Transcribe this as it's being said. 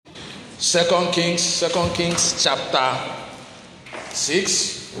Second Kings chapter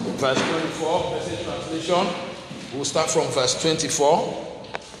 6, verse 24, Message translation. We'll start from verse 24.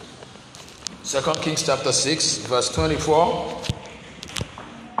 2 Kings chapter 6, verse 24.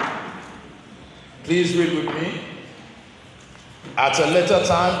 Please read with me. At a later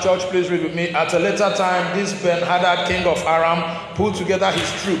time, church, please read with me. At a later time, this Ben-Hadad, king of Aram, pulled together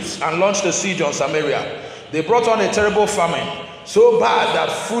his troops and launched a siege on Samaria. They brought on a terrible famine, so bad that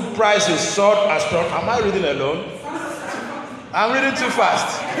food prices soared as strong. Am I reading alone? I'm reading too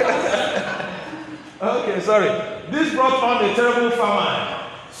fast. Okay, sorry. This brought on a terrible famine,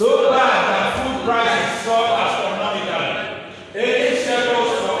 so bad that food prices soared astronomically. 80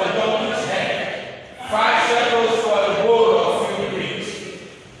 shekels for a donkey's head, 5 shekels for a bowl of few greens.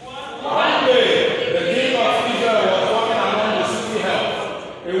 One day, the king of Israel was walking along the city help.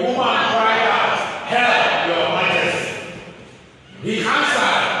 A woman cried out, "Help, your majesty." He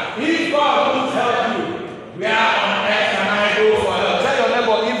answered, "If God won't help you, where on earth can I go for help?" Tell your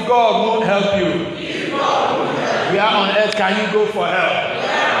neighbor, if God won't help you, where on earth can you go for help?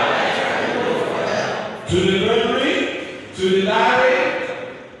 To the granary, to the dairy.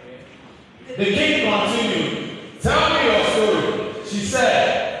 The king continued, "Tell me your story." She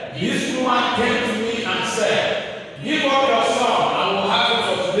said, "This woman came to me and said, 'Give up your son and we'll have it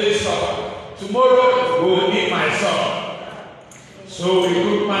for today's supper. Tomorrow we will eat my son.' So we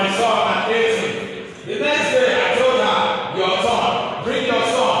cooked my son and ate him. The next day I told her, 'Your son, bring your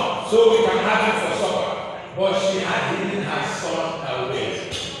son so we can have him for supper.' But she had hidden her son away."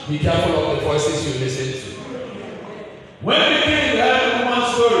 Be careful of the voices you listen to. When the king heard the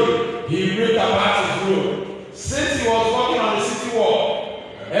woman's story, he ripped apart his robe. Since he was walking on the city wall,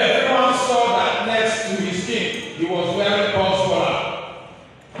 everyone saw that next to his king, he was wearing Paul's collar.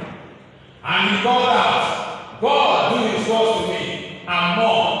 And he called out, "God, do his works to me, and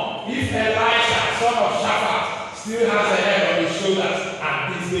more, if Elisha, son of Shaphat, still has a head on his shoulders at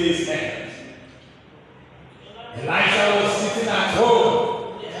this day's end." Elisha was sitting at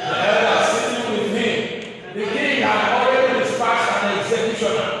home, the elders sitting with him. The king had already dispatched an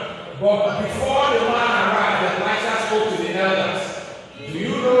executioner, but before the man arrived, Elisha spoke to the elders. "Do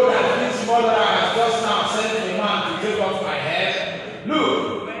you know that this murderer has just now sent a man to take off my head?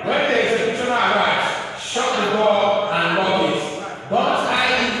 Look, when the executioner arrives, shut the door and lock it. Don't I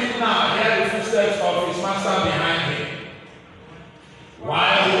even now hear the footsteps of his master behind him?"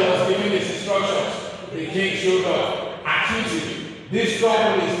 While he was giving his instructions, the king showed up, accusing, "This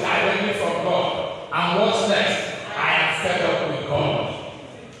trouble is directly from God. And what's next? I am fed up with God."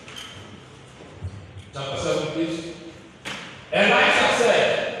 Chapter 7, please. Elisha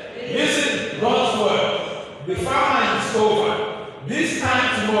said, "Listen, God's word. The famine is over. This time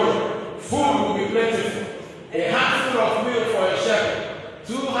tomorrow, food will be plentiful. A handful of meal for a shekel,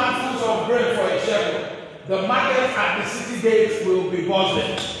 2 handfuls of grain for a shekel. The market at the city gates will be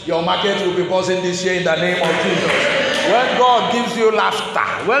buzzing." Your market will be buzzing this year in the name of Jesus. When God gives you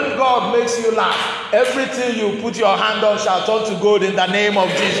laughter, when God makes you laugh, everything you put your hand on shall turn to gold in the name of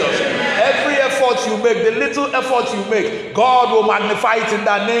Jesus. Every effort you make, the little effort you make, God will magnify it in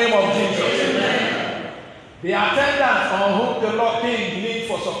the name of Jesus. The attendant on whom the Lord King leaned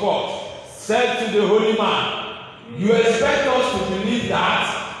for support said to the holy man, "You expect us to believe that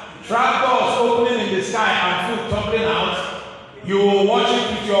trapdoors opening in the sky and food tumbling out? You will watch it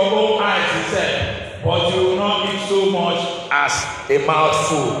with your own eyes," he said, "but you will not eat so much as a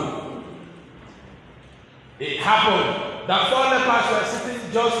mouthful." It happened that 4 lepers were sitting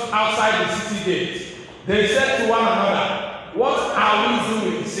just outside the city gate. They said to one another, "What are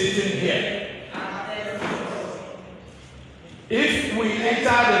we doing sitting here? If we enter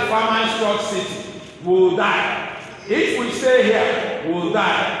the famine-struck city, we'll die. If we stay here, we'll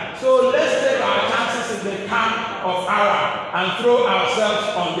die. So let's take our chances in the camp of Aram and throw ourselves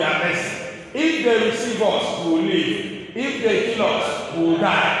on their mercy. If they receive us, we'll live. If they kill us, we'll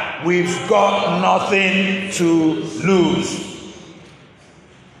die. We've got nothing to lose."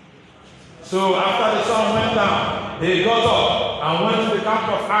 So after the sun went down, they got up and went to the camp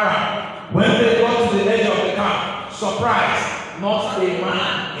of Aram. When they got to the edge of the camp, surprised, not a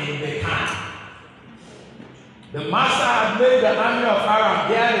man in the camp. The master had made the army of Aram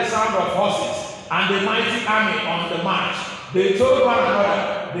hear the sound of horses and the mighty army on the march. They told one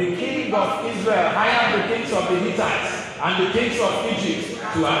another, "The king of Israel hired the kings of the Hittites and the kings of Egypt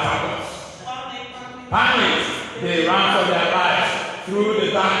to attack us." Panicked, they ran for their lives through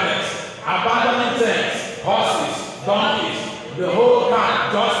the darkness, abandoning tents, horses, donkeys, the whole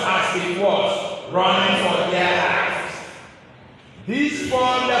camp just as it was, running for their lives. These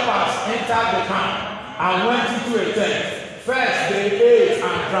 4 lepers entered the camp and went into a tent. First they ate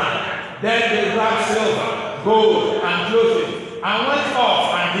and drank. Then they grabbed silver, gold, and clothing, and went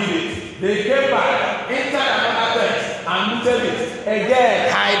off and hid it. They came back, entered another tent, and looted it,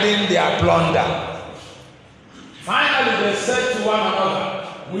 again hiding their plunder. Finally, they said to one another,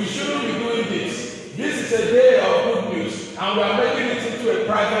 we shouldn't be doing this. This is a day of good news, and we are making it into a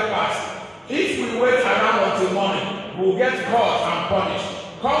private party. If we wait around until morning, we'll get caught and punished.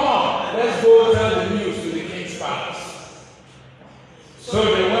 Come on, let's go tell the news to the king's palace. So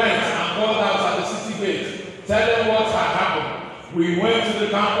they went and called out at the city gate, telling what had happened. We went to the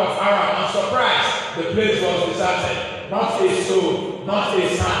camp of Aram, and surprised, the place was deserted. Not a soul, not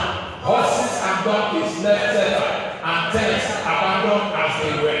a sound. Horses and donkeys left tethered, and tents abandoned as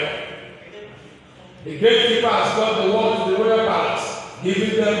they were. The gatekeepers got the word to the royal palace,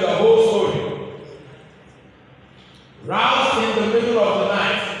 giving them the whole story. Roused in the middle of the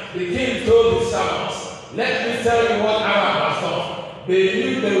night, the king told his servants, let me tell you what Aram has done. They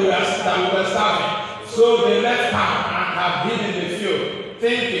knew that we were starving, so they left camp and have hid in the field,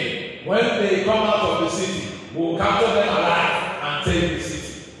 thinking, when they come out of the city, we'll capture them alive and take the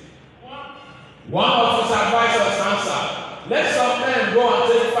city. One of his advisors answered, let some men go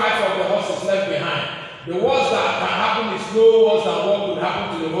and take 5 of the horses left behind. The worst that can happen is no worse than what could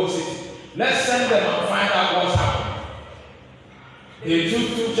happen to the whole city. Let's send them and find out what's happened. They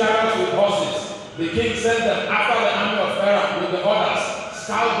took 2 chariots with horses. The king sent them after the army of Aram with the others,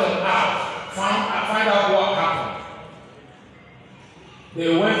 scout them out, find out what happened.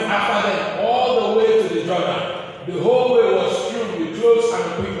 They went after them all the way to the Jordan. The whole way was strewn with clothes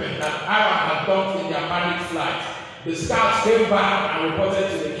and equipment that Aram had dumped in their panic flight. The scouts came back and reported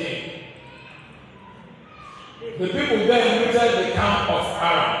to the king. The people then looted the camp of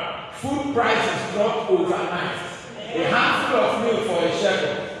Aram. Food prices dropped overnight. A handful of meal for a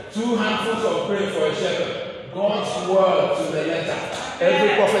shekel, 2 handfuls of grain for a shekel. God's word to the letter.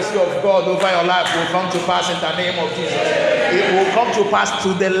 Every prophecy of God over your life will come to pass in the name of Jesus. It will come to pass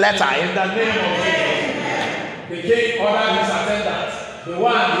to the letter in the name of Jesus. The king ordered his attendants, the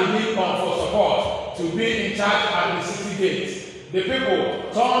one he leaned on for support, to be in charge at the city gates. The people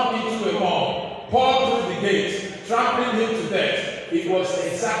turned into a mob, poured through the gates, trampling him to death. It was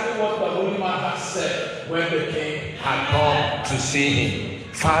exactly what the holy man had said when the king had come to see him.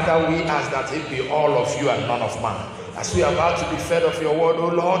 Father, we ask that it be all of you and none of man. As we are about to be fed of your word, O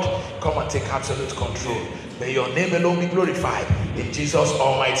Lord, come and take absolute control. May your name alone be glorified in Jesus'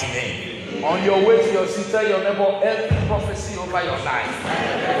 almighty name. On your way to your seat, tell your neighbor every prophecy over your life.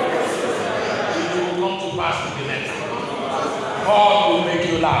 It will come to pass to the letter. God will make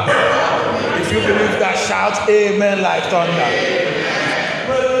you laugh. If you believe that, shout amen like thunder.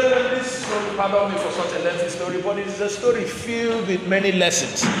 This story, pardon me for such a lengthy story, but it is a story filled with many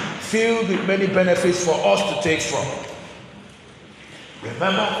lessons, filled with many benefits for us to take from.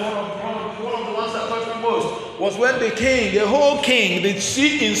 Remember, one of the ones that touched me most was when the king, the whole king, the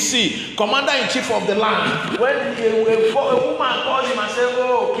CNC, commander-in-chief of the land, when a woman called him and said,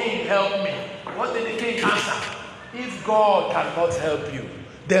 oh, king, help me. What did the king answer? If God cannot help you,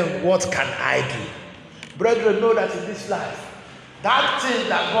 then what can I do? Brethren, know that in this life, that thing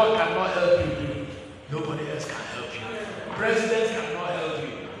that God cannot help you do, nobody else can help you. President cannot help you.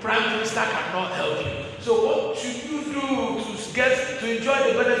 Prime Minister cannot help you. So what should you do to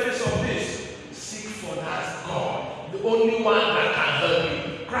enjoy the benefits of this? Seek for that God, the only one that can help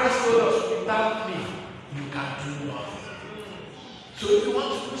you. Christ told us, without me, you can do nothing. So if you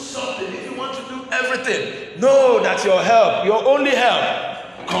want to do something, if you want to do everything, know that your help, your only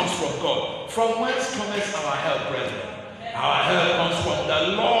help, comes from God. From whence comes our help, brethren? Our help comes from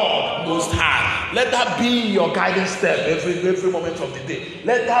the Lord Most High. Let that be your guiding step every moment of the day.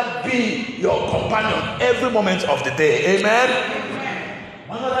 Let that be your companion every moment of the day. Amen?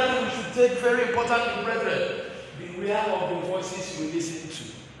 One other thing we should take very importantly, brethren, beware of the voices you listen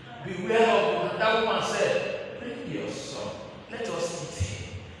to. Beware of that woman said, bring your son, let us eat.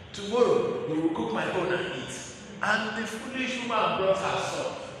 Tomorrow we will cook my own and eat. And the foolish woman brought her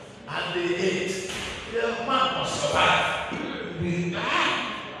son, and they ate. The man must survive.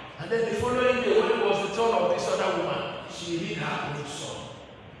 And then the following day, when it was the turn of this other woman, she hid her own son.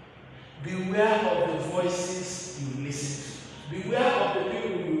 Beware of the voices you listen to. Beware of the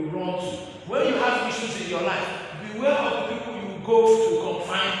people you run to. When you have issues in your life, beware of the people you go to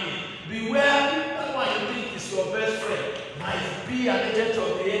confide in. Beware, that one you think is your best friend might be an agent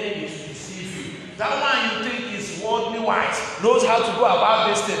of the enemy to deceive you. That one you think is worldly wise, knows how to go about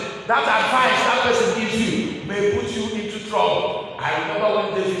this thing. That advice that person gives you may put you into trouble. I remember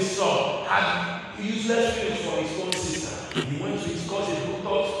when David's son had useless feelings for his own sister. He went to his cousin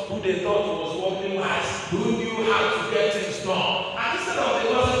who they thought was worldly wise, who knew how to get things done. And instead of the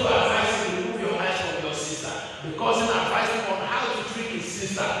cousin to advise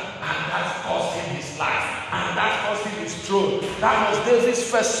That was David's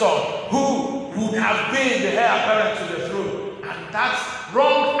first son, who would have been the heir apparent to the throne. And that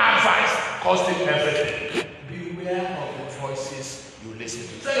wrong advice cost him everything. Beware of the voices you listen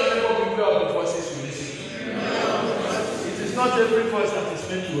to. Tell your neighbor, beware of the voices you listen to. It is not every voice that is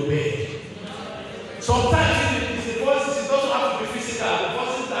meant to obey. Sometimes it's the voices, it doesn't have to be physical. The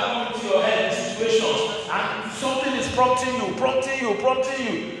voices that come into your head in situations, and something is prompting you.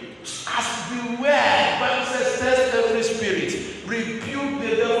 As beware, the Bible says, test every spirit, rebuke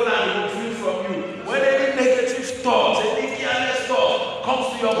the devil and he will flee from you. When any negative thought, any careless thought comes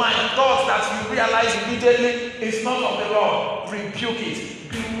to your mind, thoughts that you realize immediately is not of the Lord, rebuke it.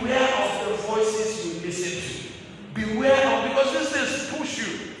 Beware of the voices you listen to. Beware of, because these things push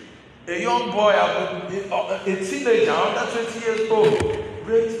you. A young boy, a teenager under 20 years old,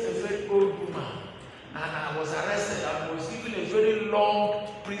 raped a very old woman, and I was arrested and was given a very long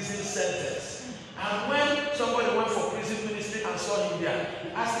prison sentence. And when somebody went for prison ministry and saw him there, he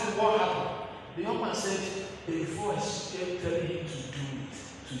asked him what happened. The young man said a voice kept telling him to do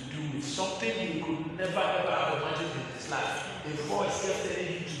it, something he could never ever have imagined in his life. A voice kept telling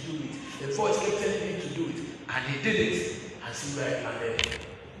him to do it. A voice kept telling him to do it, and he did it. And see where it landed.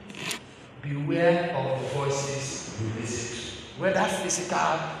 Beware of the voices you listen to, whether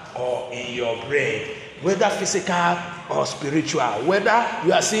physical or in your brain, whether physical or spiritual, whether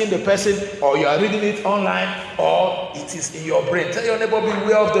you are seeing the person or you are reading it online or it is in your brain. Tell your neighbor,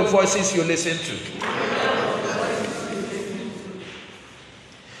 beware of the voices you listen to.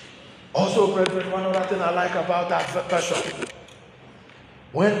 Also, brethren, one other thing I like about that version,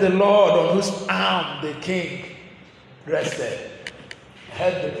 when the Lord on whose arm the king rested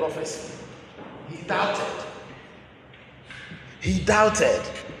heard the prophecy, he doubted. He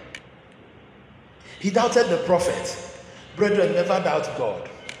doubted the prophet. Brethren, never doubt God.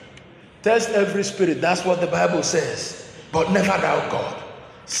 Test every spirit. That's what the Bible says. But never doubt God.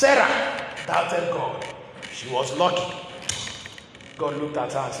 Sarah doubted God. She was lucky. God looked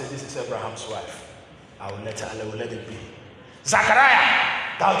at her and said, this is Abraham's wife. I will let it be.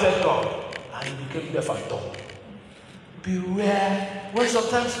 Zachariah doubted God. And he became deaf and dumb. Beware. When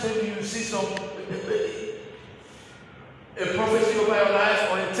sometimes maybe you see a prophecy over your life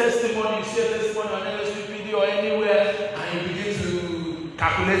or a testimony, you see a testimony on LSP video or anywhere, and you begin to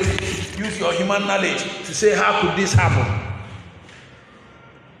calculate it, use your human knowledge to say, how could this happen?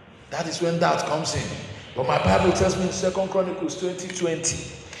 That is when doubt comes in. But my Bible tells me in 2 Chronicles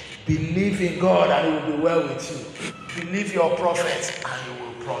 20:20, believe in God and it will be well with you. Believe your prophet and you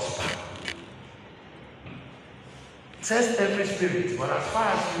will prosper. Test every spirit, but as far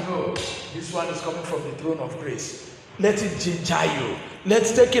as you know, this one is coming from the throne of grace. Let it ginger you.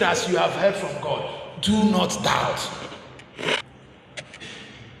 Let's take it as you have heard from God. Do not doubt.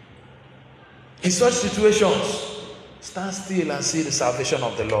 In such situations, stand still and see the salvation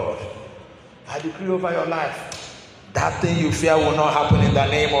of the Lord. I decree over your life, that thing you fear will not happen in the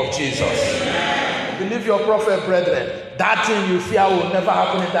name of Jesus. Believe your prophet, brethren. That thing you fear will never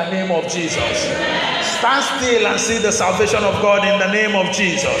happen in the name of Jesus. Stand still and see the salvation of God in the name of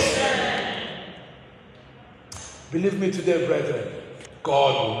Jesus. Believe me today, brethren,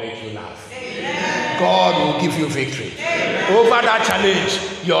 God will make you laugh. Amen. God will give you victory. Amen. Over that challenge,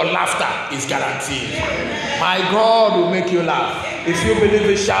 your laughter is guaranteed. Amen. My God will make you laugh. Amen. If you believe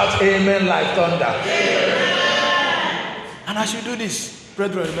it, shout amen like thunder. Amen. And as you do this,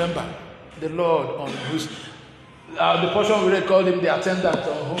 brethren, remember, the Lord on whose, the portion we read called him the attendant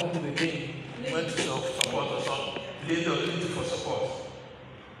on whom the king went to support or something. Later for support.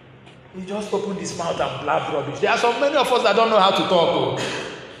 He just opened his mouth and blabbed rubbish. There are so many of us that don't know how to talk.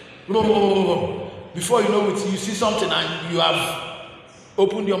 Before you know it, you see something and you have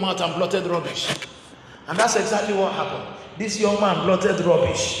opened your mouth and blotted rubbish. And that's exactly what happened. This young man blotted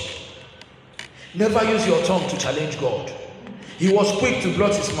rubbish. Never use your tongue to challenge God. He was quick to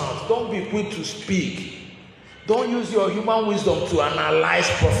blot his mouth. Don't be quick to speak. Don't use your human wisdom to analyze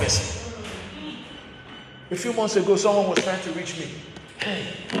prophecy. A few months ago, someone was trying to reach me. Hey,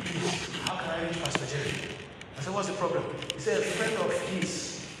 please, how can I reach Pastor Jerry? I said, what's the problem? He said, a friend of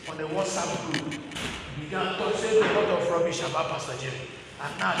his on the WhatsApp group began to say a lot of rubbish about Pastor Jerry.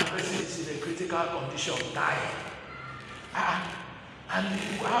 And now the person is in a critical condition, dying. And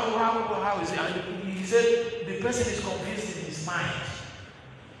how is it? And he said, the person is confused in his mind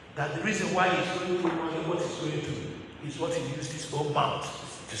that the reason why he's going through what he's going through is what he used his own mouth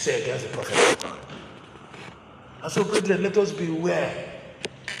to say against the prophet. And so, brethren, let us beware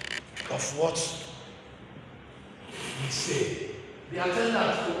of what we say. The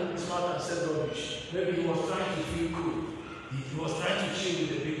attendant opened his mouth and said rubbish. Maybe he was trying to feel cool. He was trying to chill with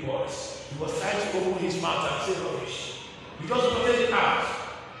the big boys. He was trying to open his mouth and say rubbish. He just wanted it out.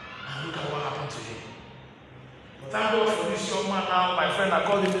 And look at what happened to him. But thank God for this young man now. My friend, I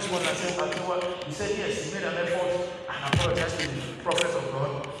called him this one and said, you know what? He said, yes, he made an effort and apologized to the prophet of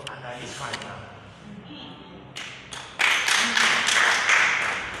God, and that he's fine now.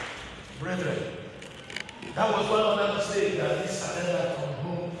 Brethren, that was one other mistake that this attendant from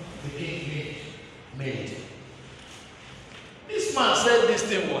whom the king made. This man said this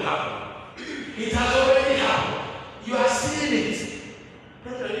thing will happen. It has already happened. You are seeing it.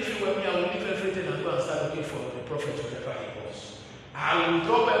 Brethren, if you were me, I would leave everything and go and start looking for the prophet wherever he was. I will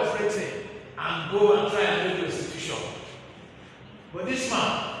drop everything and go and try and make restitution. But this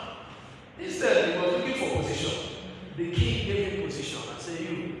man, instead, he was looking for position. The king gave him position and said,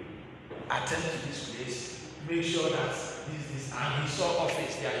 you attend to this place, make sure that this, and he saw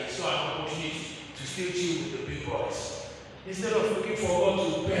office there, he saw an opportunity to still chill with the big boys. Instead of looking for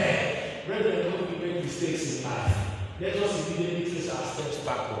God to bear, brethren, don't we make mistakes in life? Let us immediately trace our steps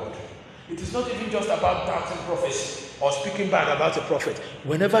backward. It is not even just about doubting prophecy or speaking bad about a prophet.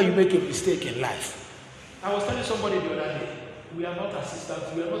 Whenever you make a mistake in life, I was telling somebody the other day, we are not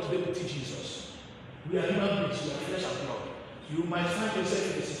assistants, we are not deputy Jesus. We are human beings, we are flesh and blood. You might find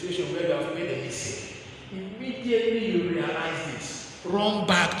yourself in a situation where you have made a mistake. Immediately you realize this. Run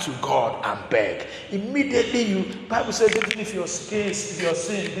back to God and beg. Immediately Bible says, even if your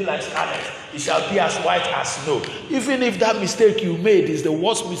sin be like scarlet, it shall be as white as snow. Even if that mistake you made is the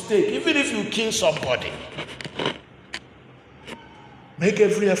worst mistake, even if you kill somebody, make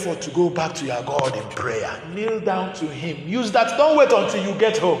every effort to go back to your God in prayer. Kneel down to Him. Use that. Don't wait until you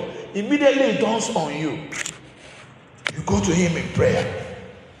get home. Immediately it dawns on you. You go to Him in prayer.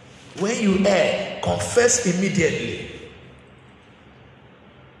 When you err, confess immediately.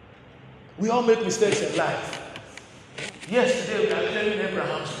 We all make mistakes in life. Yesterday we are telling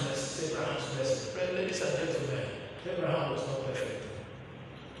Abraham's blessing. Ladies and gentlemen, Abraham was not perfect.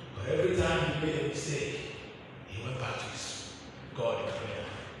 But every time he made a mistake, he went back to his God in prayer.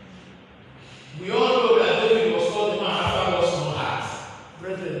 We all know that David was called the man after God's own heart.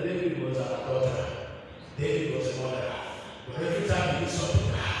 Brethren, David was an adulterer. David was a murderer. But every time he did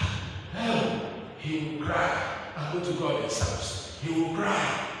something bad, he would cry and go to God in psalms. He would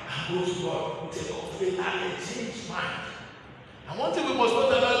cry and go to God with a complete and a changed mind. And one thing we must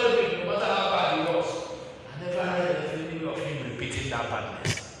not allow David, no matter how bad he was, I never heard any of him repeating that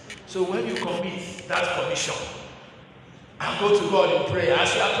badness. So when you commit that commission and go to God in prayer,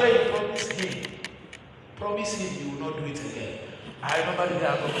 as you are praying, promise him you will not do it again. I remember the day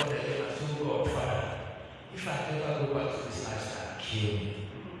I got there and I told God, Father, if I ever go back to this lifestyle, kill me.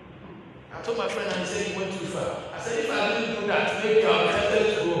 I told my friend and he said he went too far. I said, if I didn't do that, maybe I'll be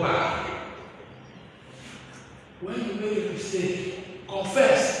tempted to go back. When you make a mistake,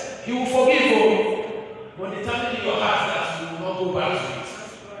 confess. He will forgive you. But determine in your heart that you will not go back to it.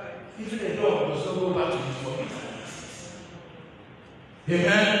 Even a dog does not go back to his vomit.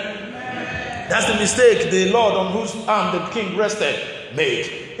 Amen? That's the mistake the Lord on whose arm the king rested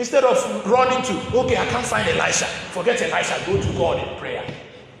made. Instead of running to, okay, I can't find Elisha. Forget Elisha, go to God in prayer.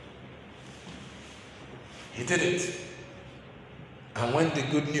 He did it. And when the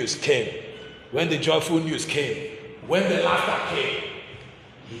good news came, when the joyful news came, when the laughter came,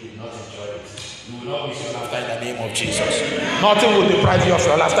 he did not enjoy it. You will not miss your laughter in the name of Jesus. Nothing will deprive you of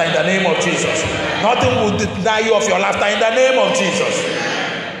your laughter in the name of Jesus. Nothing will deny you of your laughter in the name of Jesus.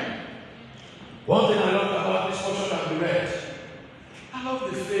 One thing I love about this portion that we read, I love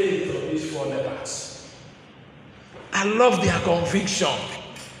the faith of these four lepers. I love their conviction.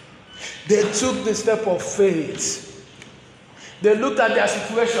 They took the step of faith. They looked at their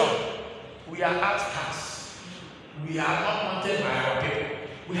situation. We are outcasts. We are not wanted by our people.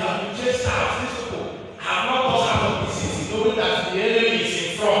 We have been chased out. These people have not gone out of the city, knowing that the enemy is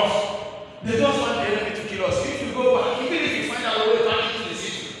in front. They don't want the enemy to kill us. If you go back, even if you find our way back into the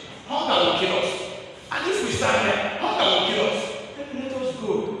city, hunger will kill us. And if we stand there, hunger will kill us. Then let us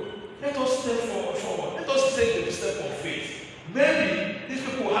go. Let us step forward. Let us take the step of faith. Maybe these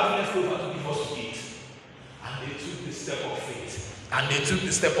people will have left over to give us to eat. And they took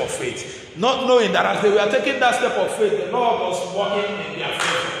the step of faith. Not knowing that as they were taking that step of faith, the Lord was working in their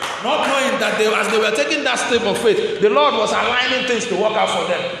favor. Not knowing that as they were taking that step of faith, the Lord was aligning things to work out for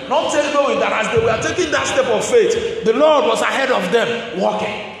them. Not knowing that as they were taking that step of faith, the Lord was ahead of them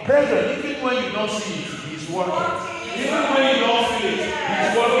working. Brethren, even when you don't see it, He's working. Even when you don't feel it,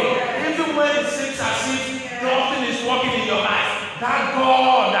 He's working. Even when it seems as if nothing is working in your life, that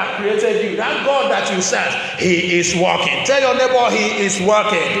God that created you, that God that you serve, He is working. Tell your neighbor, He is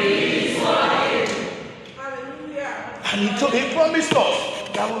working. He is working. Hallelujah. And He promised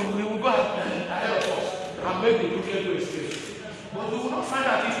us that we will go ahead of us and make the crooked way straight. But we will not find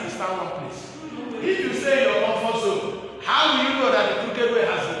out if we stand one place. If you stay in your comfort zone, how will you know that the crooked way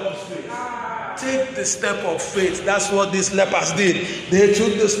has become straight? Take the step of faith. That's what these lepers did. They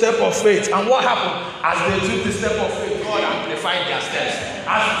took the step of faith. And what happened? As they took the step of faith, God amplified their steps.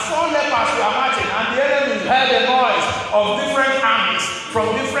 As 4 lepers were marching, and the enemy heard the noise of different armies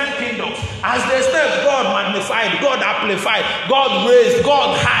from different kingdoms. As they stepped, God magnified, God amplified, God raised,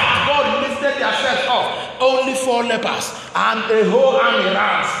 God hyped, God lifted their steps up. Only 4 lepers, and a whole army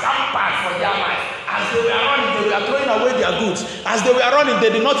ran, scampered for their life. As they were running, they were throwing away their goods. As they were running, they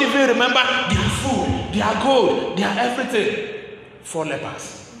did not even remember their food, their gold, their everything. 4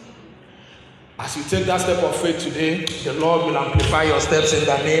 lepers. As you take that step of faith today, the Lord will amplify your steps in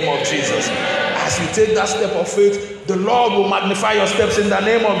the name of Jesus. As you take that step of faith, the Lord will magnify your steps in the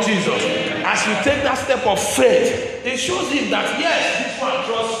name of Jesus. As you take that step of faith, it shows him that yes, this one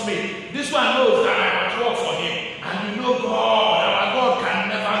trusts me. This one knows that I must work for him. And you know God, our God can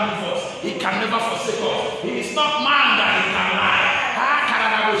never leave us. He can never forsake us. He is not man that he can lie.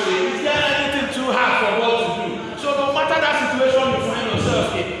 Is there anything too hard for God to do? So no matter that situation you find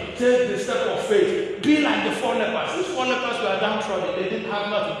yourself in, take the step of faith. Be like the 4 lepers. These 4 lepers were downtrodden. They didn't have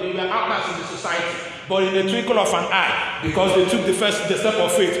nothing. They were outcasts in the society. But in a twinkle of an eye, because they took the step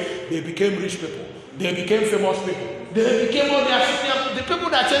of faith, they became rich people. They became famous people. They became all the people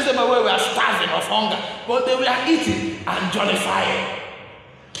that chased them away were starving of hunger, but they were eating and jollifying.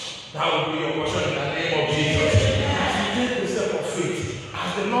 That will be your portion in the name of Jesus. As you take the step of faith,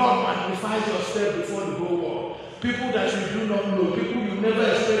 as the Lord magnifies your step before the whole world, people that you do not know, people you never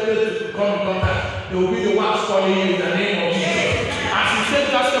expected to come in contact, they will be the ones calling you in the name of Jesus. As you take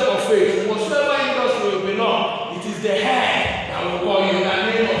that step of faith, whatsoever industry you belong, it is the head that will call you in the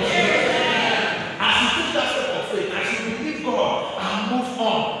name of Jesus. As you take that step of faith, as you believe God and move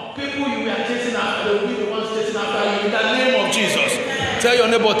on, people you were chasing after, they will be the ones chasing after you in the name of Jesus. Tell your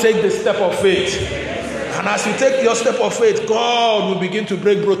neighbor, take the step of faith. And as you take your step of faith, God will begin to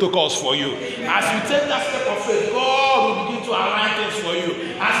break protocols for you. As you take that step of faith, God will begin to align things for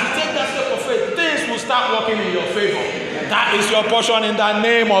you. As you take that step of faith, things will start working in your favor. That is your portion in the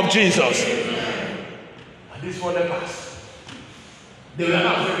name of Jesus. And these 4 lepers, they were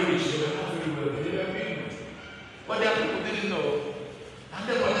not very rich, they were not very wealthy, they were big. But their people didn't know. And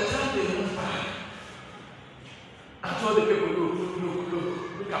then by the time they went back and told the people,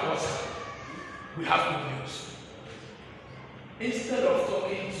 look at what's happening. We have good news. Instead of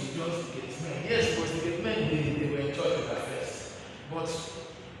talking to just the gatesmen, yes, it was the gatesmen, they were in charge of that first. But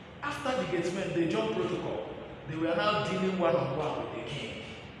after the gatesmen, they jumped protocol. They were now dealing one-on-one with the king.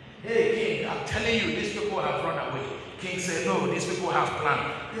 Hey, king, I'm telling you, these people have run away. King said, no, these people have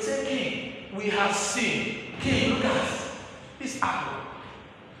planned. They said, king, we have seen. King, look at this apple.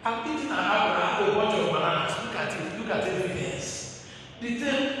 I'm eating an apple, I have a bunch of bananas. Look at it, look at evidence.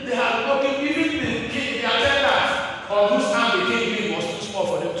 They had broken, even the king, the attendant of whose hand the king was too small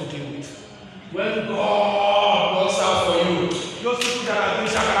for them to deal with. When God works out for you, those people that are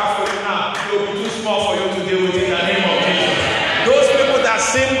doing shakara for you now, they will be too small for you to deal with in the name of Jesus. Those people that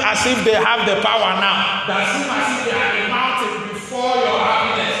seem as if they have the power now, that seem as if they are the mountain before your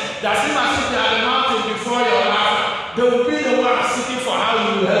happiness, that seem as if they are the mountain before your life, they will be the ones seeking for how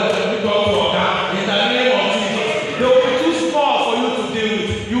you will help them with God for that in the name of Jesus. They will be too small for you to deal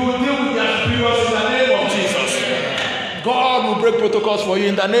with. You will deal with their superiors in the name of Jesus. God will break protocols for you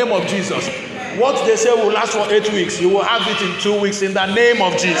in the name of Jesus. What they say will last for 8 weeks, you will have it in 2 weeks in the name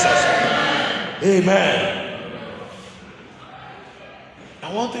of Jesus. Amen.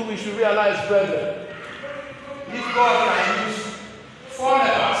 And one thing we should realize, brethren, if God can use 4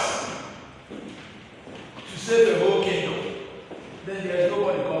 lepers to save the whole kingdom, then there is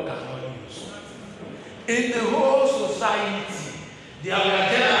nobody God cannot use. In the whole society, there were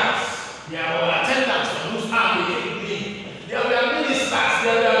generals, there were attendants on whose arm they came in, there were ministers,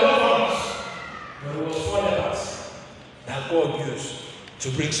 there were governors. There was 4 lepers that God used to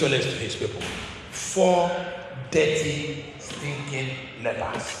bring solace to his people. 4 dirty, stinking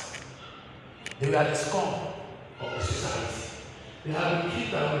lepers. They were the scum of the society. They had been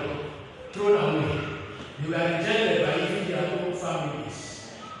kicked away, thrown away. They were rejected by even their own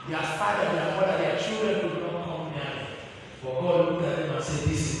families. Their father, their mother, their children could not come near them. But God looked at them and said,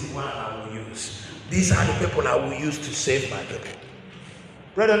 this is the one I will use. These are the people I will use to save my people.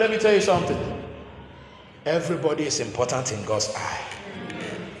 Brother, let me tell you something. Everybody is important in God's eye.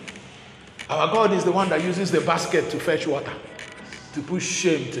 Our God is the one that uses the basket to fetch water, to push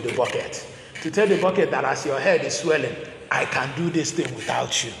shame to the bucket, to tell the bucket that as your head is swelling, I can do this thing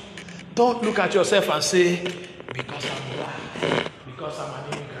without you. Don't look at yourself and say, because I'm black, because I'm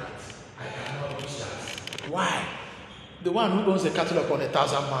an immigrant, I cannot do that. Why? The one who owns the cattle upon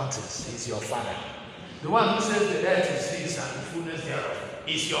 1,000 mountains is your father. The one who says the earth is his and the fullness thereof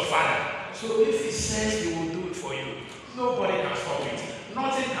is your father. So if he says he will do it for you, nobody can stop it.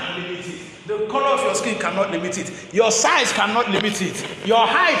 Nothing can limit it. The color of your skin cannot limit it. Your size cannot limit it. Your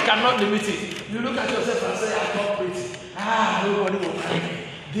height cannot limit it. You look at yourself and say, I'm not pretty. Nobody will marry me.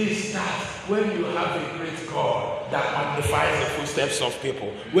 This, that. When you have a great God that amplifies the footsteps of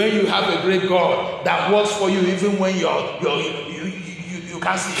people. When you have a great God that works for you even when you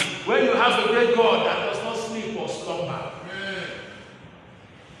can't see. When you have a great God that does not sleep or slumber.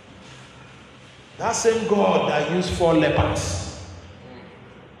 That same God that used 4 lepers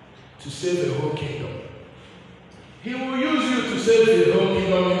to save the whole kingdom. He will use you to save the whole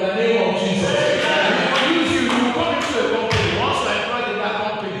kingdom in the name of Jesus. He will use you. You will come into a company. Once you are employed in that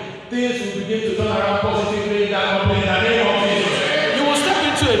company, things will begin to turn around positively in that company in the name of Jesus. You will step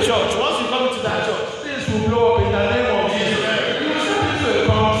into a church. Once you come into that church, things will blow up in the name of Jesus. You will step into a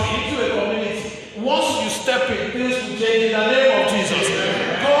country, into a community. Once you step in, things will change in the name of Jesus.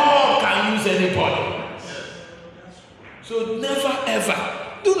 God can use anybody. So never ever,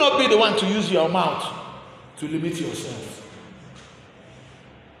 do not be the one to use your mouth to limit yourself.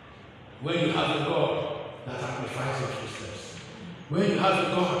 When you have a God that amplifies your footsteps, when you have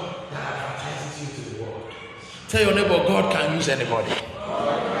a God that advertises you to the world, tell your neighbor, God can use anybody.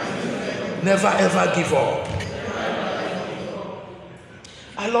 Never ever give up.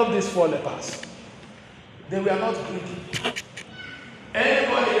 I love these 4 lepers. They were not greedy.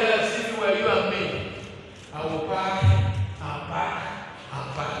 Anybody else, if it were you and me, I will pack and pack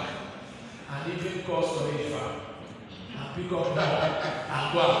and pack and even call storage van and pick up that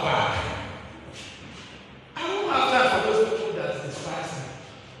and go and pack. I won't have time for those people that despise me,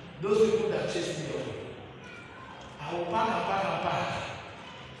 those people that chase me away. I will pack and pack and pack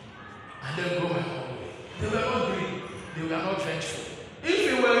and then go my own way. They were not greedy, they were not vengeful.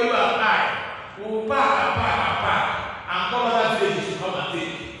 If it were you and I, we will pack and pack and pack and come other villages to come and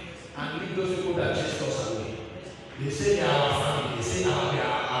take and leave those people that chased us away. They say they are our family, they say they are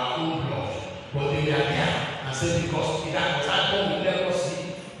our own blood, but they were there and said because that was at home we let us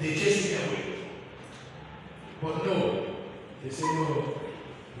see, they chased me away. But no, they say no,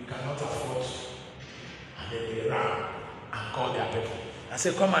 we cannot afford. And then they ran and called their people. I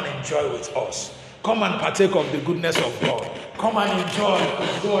said, come and enjoy with us. Come and partake of the goodness of God. Come and enjoy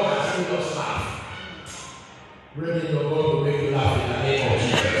because God has made us laugh. Brethren, your God will make you laugh in the name of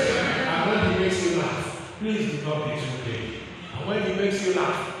Jesus. And when He makes you laugh, please do not be too big. And when He makes you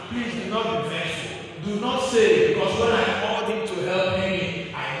laugh, please do not be vengeful. Do not say, because when I called Him to help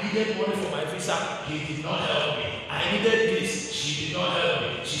me, I needed money for my visa, He did not help me. I needed this, she did not help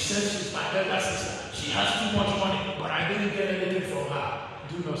me. She says she's my elder sister. She has too much money, but I didn't get anything from her.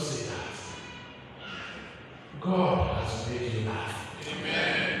 Do not say that. God has made you laugh.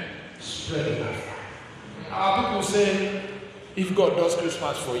 Amen. Spread the laughter. Our people say, if God does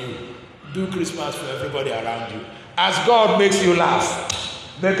Christmas for you, do Christmas for everybody around you. As God makes you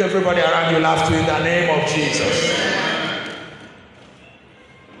laugh, make everybody around you laugh too in the name of Jesus.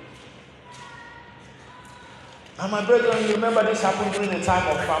 And my brethren, you remember this happened during the time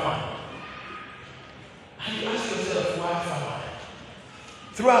of famine. And you ask yourself, why famine?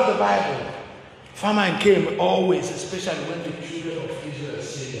 Throughout the Bible, famine came always, especially when the children of Israel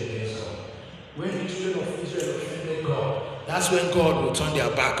sinned against God. When the children of Israel offended God, that's when God will turn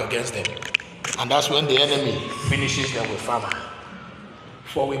their back against them. And that's when the enemy finishes them with famine.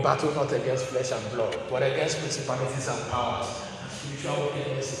 For we battle not against flesh and blood, but against principalities and powers, and spiritual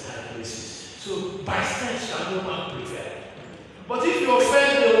wickedness in high places. So by strength shall no man prevail. But if you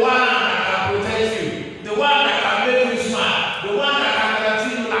offend the one that can protect you, the one that can make you smile, the one that can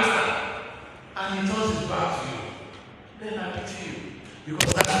guarantee you laughter, and he turns his back to you, then I pity you.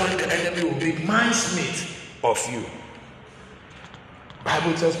 Because that's when the enemy will make mincemeat of you.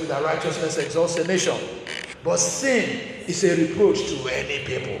 Bible tells me that righteousness exalts a nation, but sin is a reproach to any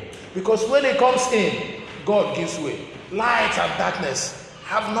people. Because when it comes in, God gives way. Light and darkness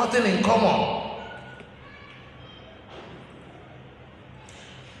have nothing in common.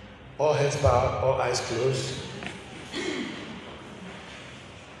 All heads bowed, all eyes closed.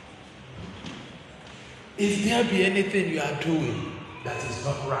 If there be anything you are doing that is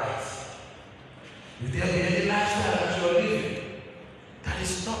not right, if there be any lifestyle that you are living that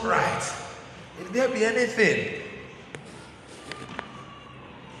is not right, if there be anything,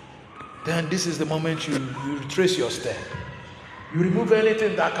 then this is the moment you retrace your step. You remove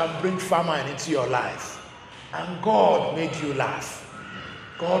anything that can bring famine into your life. And God made you laugh.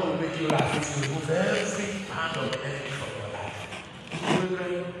 God will make you laugh if you remove every hand of the enemy from your life.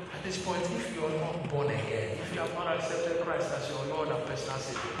 brethren, at this point, if you are not born again, if you have not accepted Christ as your Lord and personal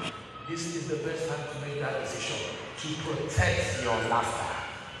Savior, this is the best time to make that decision, to protect your laughter.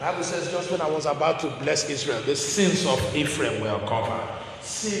 The Bible says, just when I was about to bless Israel, the sins of Ephraim were covered.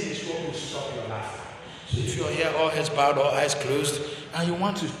 Sin is what will stop your laughter. So if you're here, all heads bowed, all eyes closed, and you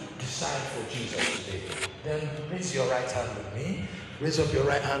want to decide for Jesus today, then raise your right hand with me. Raise up your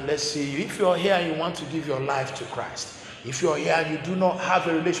right hand. Let's see you. If you're here and you want to give your life to Christ, if you're here and you do not have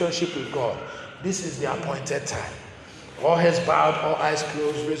a relationship with God, this is the appointed time. All heads bowed, all eyes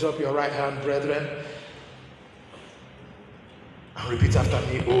closed. Raise up your right hand, brethren. And repeat after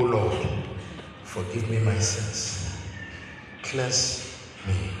me, O Lord, forgive me my sins. Cleanse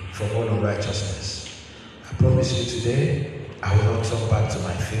me from all unrighteousness. I promise you today, I will not turn back to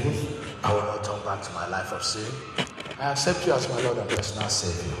my filth. I will not turn back to my life of sin. I accept you as my Lord and personal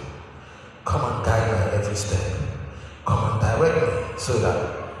Savior. Come and guide my every step. Come and direct me so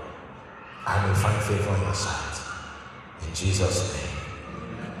that I may find favor in your sight. In Jesus'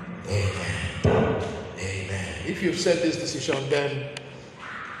 name. Amen. Amen. If you've said this decision, then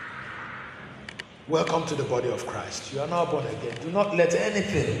welcome to the body of Christ. You are now born again. Do not let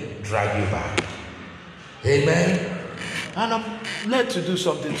anything drag you back. Amen. And I'm led to do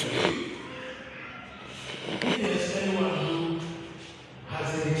something today. If there's anyone who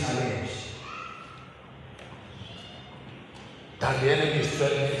has any challenge that the enemy is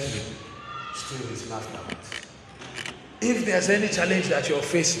threatening to steal his laughter with, if there's any challenge that you're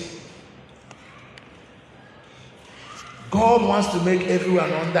facing, God wants to make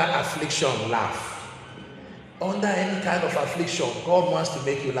everyone under affliction laugh. Under any kind of affliction, God wants to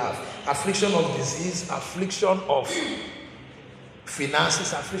make you laugh. Affliction of disease, affliction of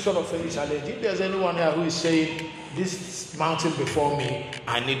finances, affliction of any challenge. If there's anyone here who is saying, this mountain before me,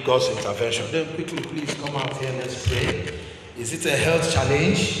 I need God's intervention, then quickly please come out here, let's pray. Is it a health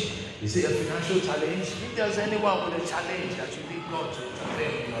challenge? Is it a financial challenge? If there's anyone with a challenge that you need God to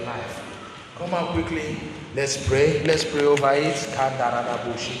intervene in your life, come out quickly. Let's pray. Let's pray over it.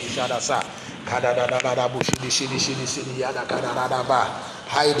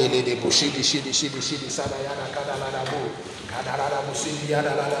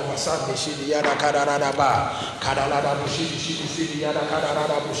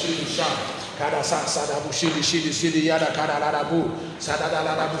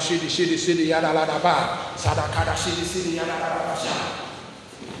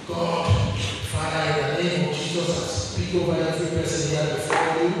 God, Father, in the name of Jesus, I speak over every person here before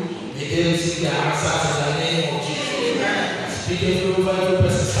you. May they receive their answers in the name of Jesus. I speak over every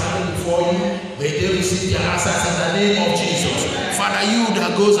person standing before you. May they receive their answers in the name of Jesus. Father, you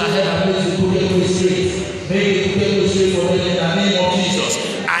that goes ahead and makes the crooked straight, make the crooked straight for them in the name of Jesus.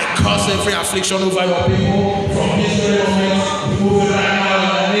 I curse every affliction over your people from this very moment. Remove it right now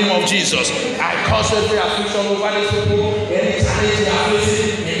in the name of Jesus. I curse every affliction over these people. Any challenge they are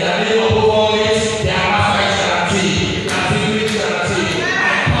facing, in the name of all this, their life is guaranteed. Guaranteed, guaranteed.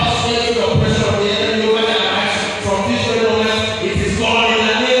 I curse every oppression of the enemy over their lives from this very moment. It is gone in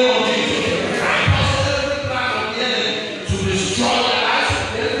the name of Jesus. I curse every plan of the enemy to destroy their lives,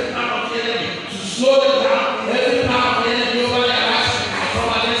 every plan of the enemy to slow them down, every plan of the enemy over their lives. I come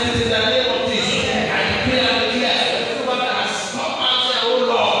against it in the name of Jesus. I declare and declare everyone that has come out there, oh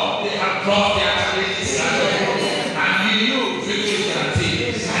Lord, they have dropped their challenges and you victory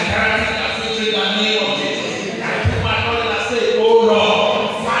guaranteed. I guarantee that victory in the name of Jesus. I put my God and I say, oh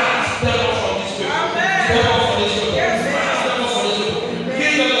Lord, Father, step up for this people. Step up for this people. Father, step up for this people.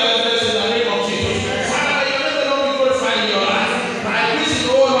 Give them the evidence in the name of Jesus. Father, may your name alone be glorified in your life. But I wish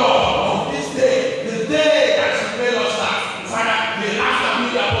you, oh Lord, on this day, the day that you made us laugh, Father, may laughter be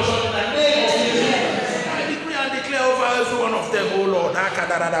their portion in the name of Jesus. I decree and declare over every one of them, oh Lord,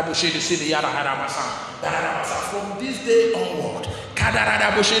 from this day onward,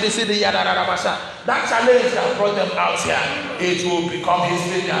 that challenge that brought them out here, it will become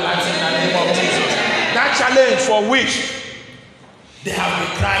history in their lives in the name of Jesus. That challenge for which they have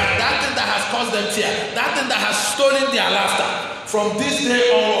been crying, that thing that has caused them tears, that thing that has stolen their laughter, from this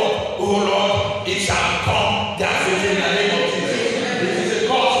day onward, oh Lord, it shall become their victory in the name of Jesus. It is a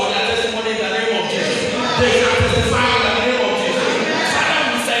cause for their testimony in the name of Jesus. They shall testify in the name of Jesus. Father,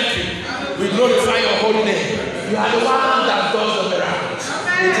 we thank you. We glorify your holy name. You are the one that does the miracles.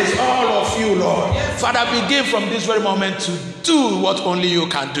 It is all of you, Lord. Father, begin from this very moment to do what only you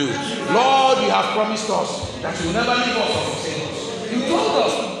can do. Lord, you have promised us that you will never leave us or forsake us. You told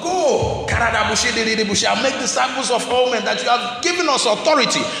us to go and make disciples of all men, that you have given us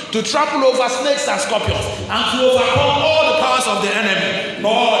authority to trample over snakes and scorpions and to overcome all the powers of the enemy.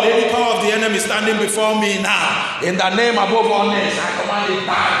 Lord, any power of the enemy standing before me now, in the name above all names, I command family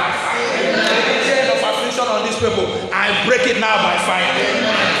die by fire. Every chain of affliction on these people, I break it now by fire.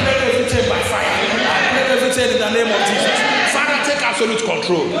 I break every chain by fire. I break every chain in the name of Jesus. Father, take absolute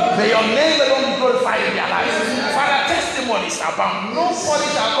control. May your name alone be glorified in their lives. Father, testimonies abound. Nobody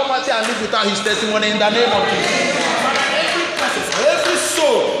shall come out here and live without his testimony in the name of Jesus. Father, every person, every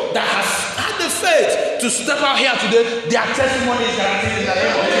soul that has had the faith to step out here today, their testimony is guaranteed in the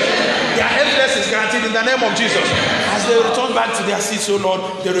name of Jesus. Their evidence is guaranteed in the name of Jesus. As they return back to their seats, oh Lord,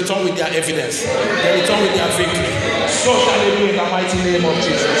 they return with their evidence. They return with their victory. So shall they do in the mighty name of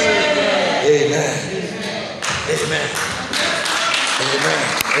Jesus. Amen. Amen. Amen.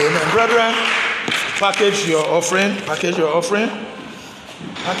 Amen. Brethren, package your offering. Package your offering.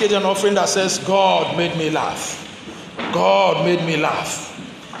 Package an offering that says, God made me laugh. God made me laugh.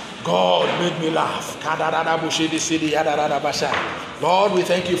 God made me laugh. Lord, we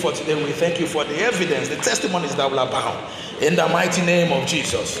thank you for today. We thank you for the evidence, the testimonies that will abound. In the mighty name of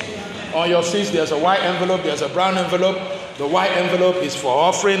Jesus. On your seats, there's a white envelope, there's a brown envelope. The white envelope is for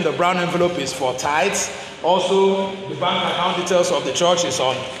offering. The brown envelope is for tithes. Also, the bank account details of the church is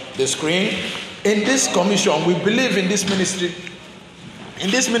on the screen. In this commission, we believe in this ministry. In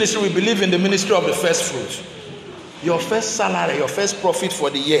this ministry, we believe in the ministry of the first fruit. Your first salary, your first profit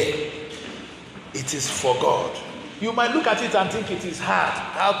for the year, it is for God. You might look at it and think it is hard.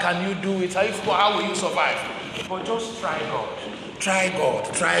 How can you do it? How will you survive? But just try God. Try God.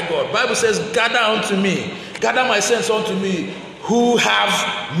 Try God. Bible says, gather unto me. Gather my saints unto me who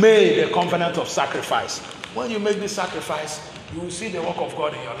have made a covenant of sacrifice. When you make this sacrifice, you will see the work of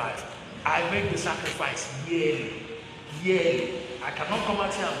God in your life. I make the sacrifice yearly. Yearly. I cannot come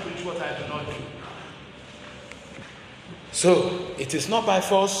out here and preach what I do not do. So, it is not by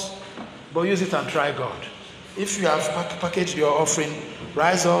force, but use it and try God. If you have packaged your offering,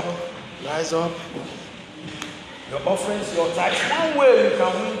 rise up. Your offerings, your tithes. One way you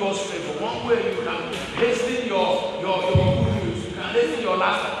can win God's favor, one way you can hasten your good news, you can hasten your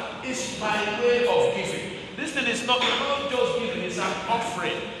laughter, is by way of giving. This thing is not just giving, it's an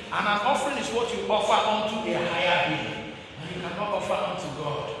offering. And an offering is what you offer unto a higher being. And you cannot offer unto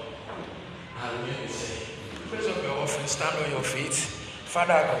God and remain the same. Raise up your offering, stand on your feet.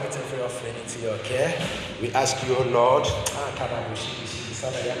 Father, I commit every offering into your care. We ask you, O Lord. We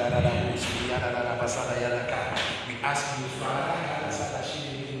ask you, Father,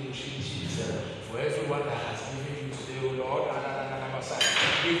 for everyone that has given you today, O Lord,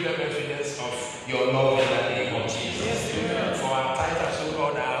 give them evidence of your love in the name of Jesus. For our titles, O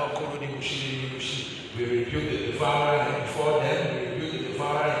Lord, we rebuke the devourer before them, we rebuke the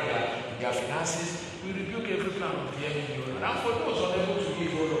devourer in their finances. We rebuke every plan of the enemy. And for those unable to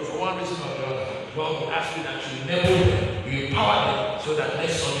give, Lord, for one reason or the other, Lord, we ask you that you enable them, you empower them, so that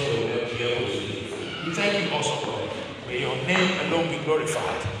next Sunday they will be able to live. We thank you also, God. May your name alone be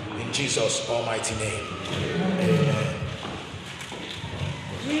glorified. In Jesus' almighty name. Amen.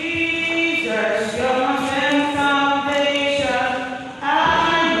 Jesus, you're my firm foundation. I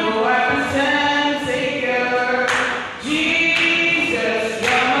know I can stand secure. Jesus,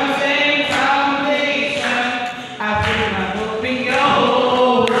 you're my firm foundation. I put my hope in your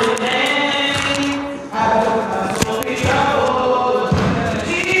holy name. I put my hope in your holy name.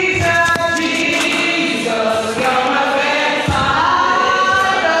 Jesus, Jesus, you're my firm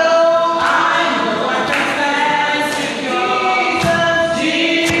foundation. I know I can stand secure.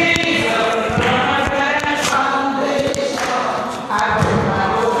 Jesus, you're my firm foundation. I put my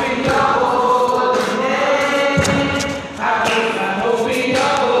hope in your holy name. I put my hope in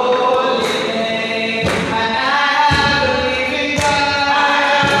your holy name. And I believe in God. I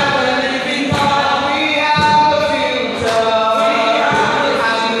believe in God. We have a future.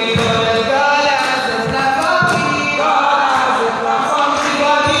 And we know that God has a plan for me. God has a plan for me.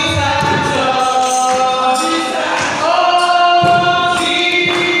 God is answer. Oh,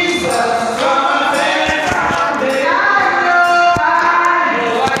 Jesus, you're my firm foundation. I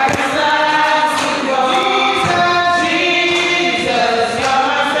know I can stand secure. Jesus, you're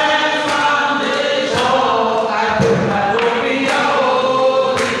my firm foundation. Oh, I put my hope in your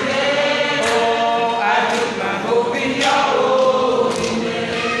holy name. Oh, I put my hope in your holy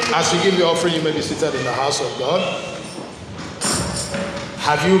name. As you give your offering, you may be seated in the house of God.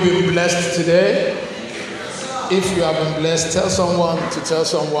 Have you been blessed today? If you have been blessed, tell someone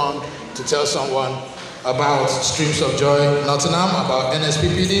about Streams of Joy Nottingham, about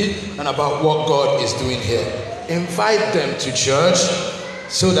NSPPD, and about what God is doing here. Invite them to church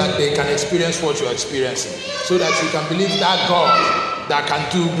so that they can experience what you're experiencing, so that you can believe that God that can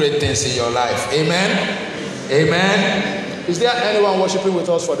do great things in your life. Amen? Amen. Is there anyone worshiping with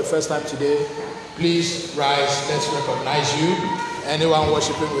us for the first time today? Please rise. Let's recognize you. Anyone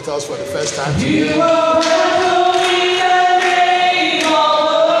worshiping with us for the first time today? You are welcome in the name of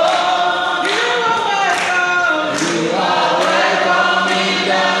the Lord. You are welcome. You are welcome in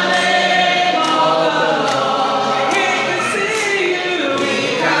the name of the Lord. We can see you. We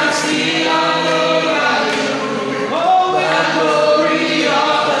can see all over you. Oh, the glory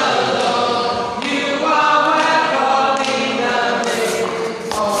of the Lord. You are welcome in the name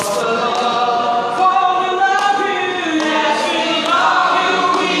of the Lord. For we love you. Yes, we love you.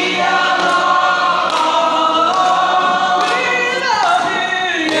 We are Lord. We love you.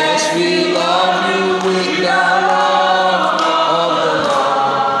 Yes, we love you with the love of the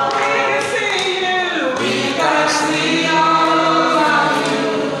Lord. We can see you. We can see all over you.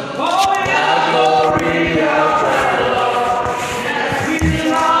 Oh, the glory of the Lord. Yes, we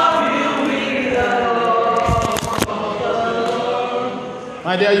love you. We love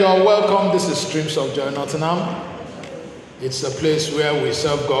My dear, you are welcome. This is Streams of Joy Nottingham. It's a place where we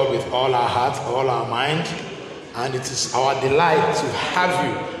serve God with all our heart, all our mind, and it is our delight to have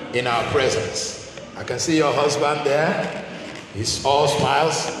you in our presence. I can see your husband there. He's all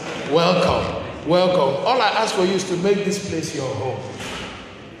smiles. Welcome, welcome. All I ask for you is to make this place your home.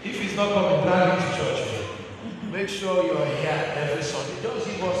 If he's not coming, drive into church. Make sure you're here every Sunday. Just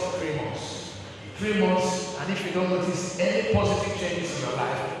give us 3 months. 3 months, and if you don't notice any positive changes in your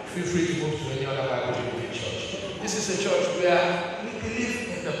life, feel free to move to any other Bible-believing church. This is a church where we believe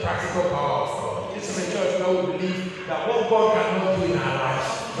in the practical power of God. This is a church where we believe that what God cannot do in our lives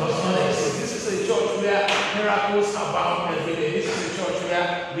does not exist. This is a church where miracles abound every day. This is a church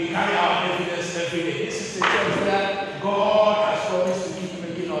where we carry out evidence every day. This is a church where God has promised to keep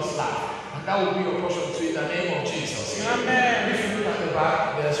making us laugh. And that will be your portion too in the name of Jesus. Amen. If you look at the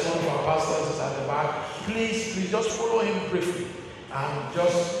back, there's one of our pastors at the back. Please just follow him briefly. And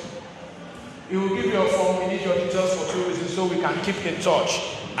he will give you a form. We need your details for 2 reasons, so we can keep in touch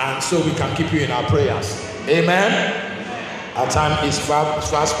and so we can keep you in our prayers. Amen. Our time is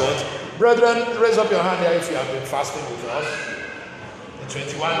fast spent. Brethren, raise up your hand there if you have been fasting with us. The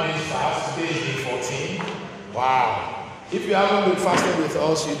 21 days fast. Today is day 14. Wow. If you haven't been fasting with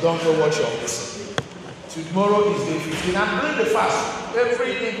us, you don't know what you're missing. Tomorrow is day 15. And during the fast,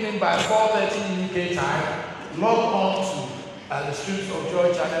 every evening by 4:30 UK time, log on to the Streams of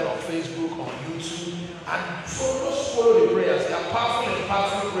Joy channel on Facebook, on YouTube, and just follow the prayers. They are powerful and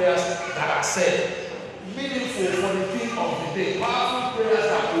impactful prayers that are said. Meaningful for the theme of the day. Powerful prayers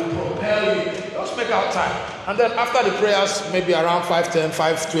that will propel you. Just make out time. And then after the prayers, maybe around 5:10,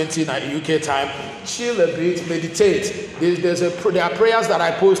 5:20 UK time, chill a bit, meditate. There are prayers that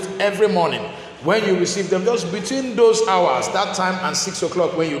I post every morning. When you receive them, just between those hours, that time and 6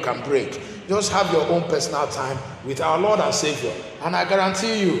 o'clock when you can break, just have your own personal time with our Lord and Savior. And I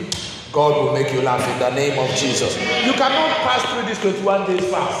guarantee you, God will make you laugh in the name of Jesus. You cannot pass through this 21 days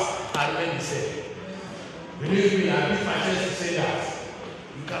fast and remain the same. Believe me, I beat my chest to say that.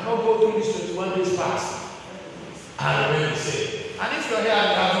 You cannot go through this 21 days fast and remain the same. And if you're here and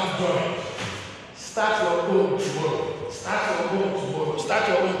you haven't joined, start your own tomorrow. Start your own tomorrow. Start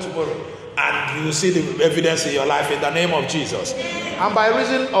your own tomorrow. And you will see the evidence in your life in the name of Jesus. And by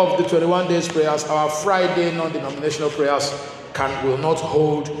reason of the 21 days prayers, our Friday non-denominational prayers will not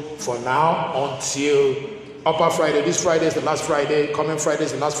hold for now until Upper Friday. This Friday is the last Friday. Coming Friday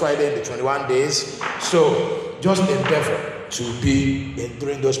is the last Friday in the 21 days. So just endeavor to be in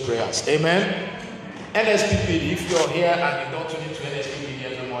during those prayers. Amen. NSPPD, if you're here and you don't tune into NSPPD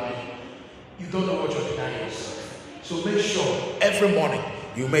every morning, you don't know what you're denying yourself. So make sure every morning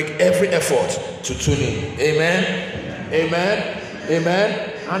you make every effort to tune in. Amen. Amen.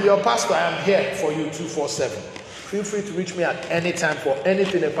 Amen. And your pastor, I am here for you 247. Feel free to reach me at any time for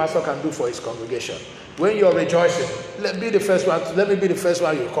anything a pastor can do for his congregation. When you're rejoicing, let me be the first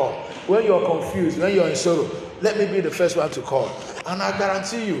one you call. When you're confused, when you're in sorrow, let me be the first one to call. And I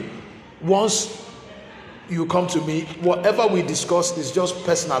guarantee you, once you come to me, whatever we discuss is just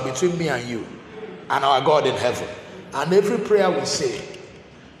personal between me and you and our God in heaven. And every prayer we say,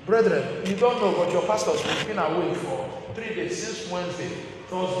 brethren, you don't know, but your pastor's been away for 3 days, since Wednesday,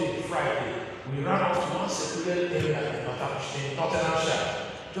 Thursday, Friday. We ran off to one secluded area in Nottinghamshire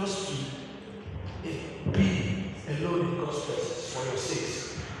just to be alone in God's presence for your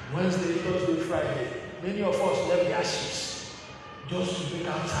sakes. Wednesday, Thursday, Friday, many of us left their ships just to make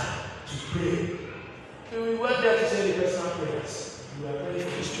out time to pray. And we went there to say the personal prayers. We were praying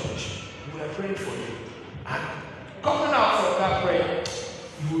for this church. We were praying for you. And coming out from that prayer,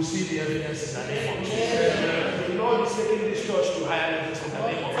 you will see the evidence in the name of Jesus. The Lord is taking this church to higher levels in the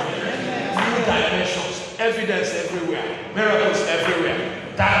name of Jesus. New dimensions, evidence everywhere, miracles everywhere.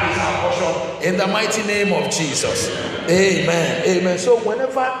 That is our portion In the mighty name of Jesus. Amen. Amen. So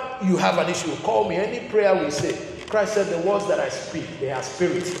whenever you have an issue, call me. Any prayer we say, Christ said the words that I speak, they are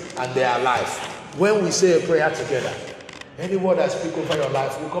spirit and they are life. When we say a prayer together, any word I speak over your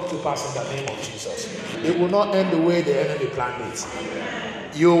life will come to pass in the name of Jesus. It will not end the way the enemy planned it.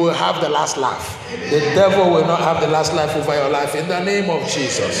 You will have the last laugh. The devil will not have the last laugh over your life in the name of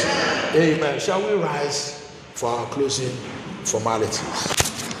Jesus. Amen. Shall we rise for our closing formalities?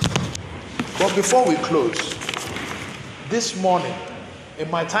 But before we close, this morning, in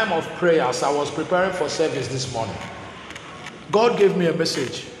my time of prayer, as I was preparing for service this morning, God gave me a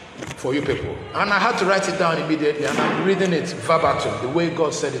message for you people. And I had to write it down immediately, and I'm reading it verbatim, the way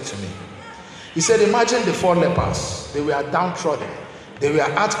God said it to me. He said, imagine the 4 lepers. They were downtrodden. They were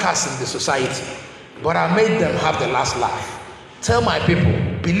outcasts in the society. But I made them have the last laugh. Tell my people,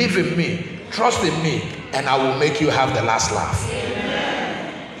 believe in me, trust in me, and I will make you have the last laugh. Amen.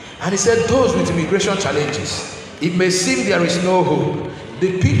 And he said, those with immigration challenges, it may seem there is no hope.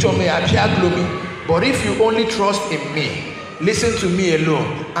 The picture may appear gloomy, but if you only trust in me, listen to me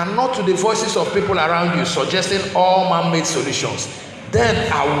alone, and not to the voices of people around you suggesting all man-made solutions,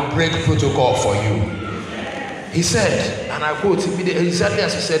 then I will break protocol for you. He said, and I quote exactly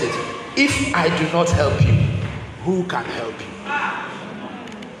as he said it, if I do not help you, who can help you?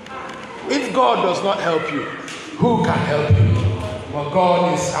 If God does not help you, who can help you? But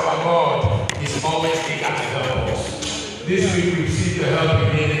God is our God. He's always eager to help us. This week we receive the help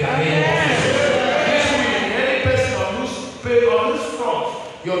we need in the name of Jesus. This week, any person on whose front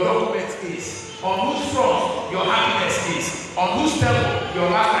your document is, on whose front your happiness is, on whose temple your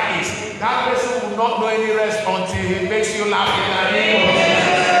laughter is, that person will not know any rest until he makes you laugh in the name of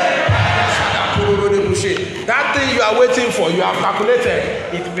Jesus. That thing you are waiting for, you have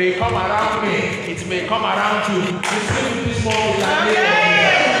calculated, it may come around me, it may come around you. Receive this morning in the name of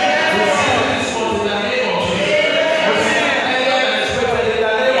Jesus. Receive this morning in the name of Jesus. Receive it earlier than expected in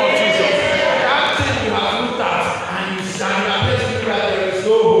the name of Jesus. That thing you have looked at and you are basically that there is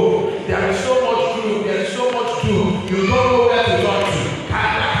no hope. There is so much doom, there is so much doom. You don't know where to turn to.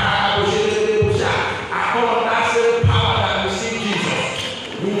 I call on that same power that will see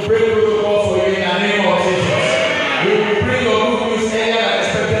Jesus. We will break protocol for you in the name of Jesus. We will bring your good news earlier than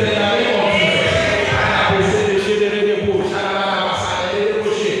expected in the name of Jesus.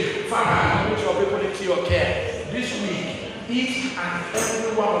 Father, I put your people into your care. This week, each and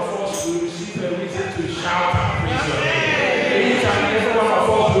every one of us will receive a reason to shout and praise your name. Each and every one of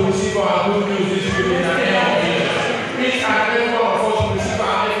us will receive our good news this week in the name of Jesus. Each and every one of us will receive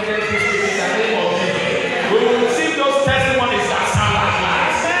our evidence this week in the name of Jesus. We will receive those testimonies that sound like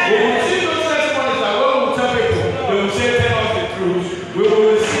lies. We will receive those testimonies that when we tell people, they will say, tell us the truth. We will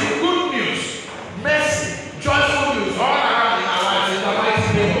receive good news, mercy, joyful news all around in our lives in the mighty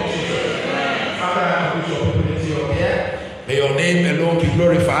name of Jesus. Father, I put your people into your care. May your name alone be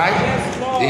glorified.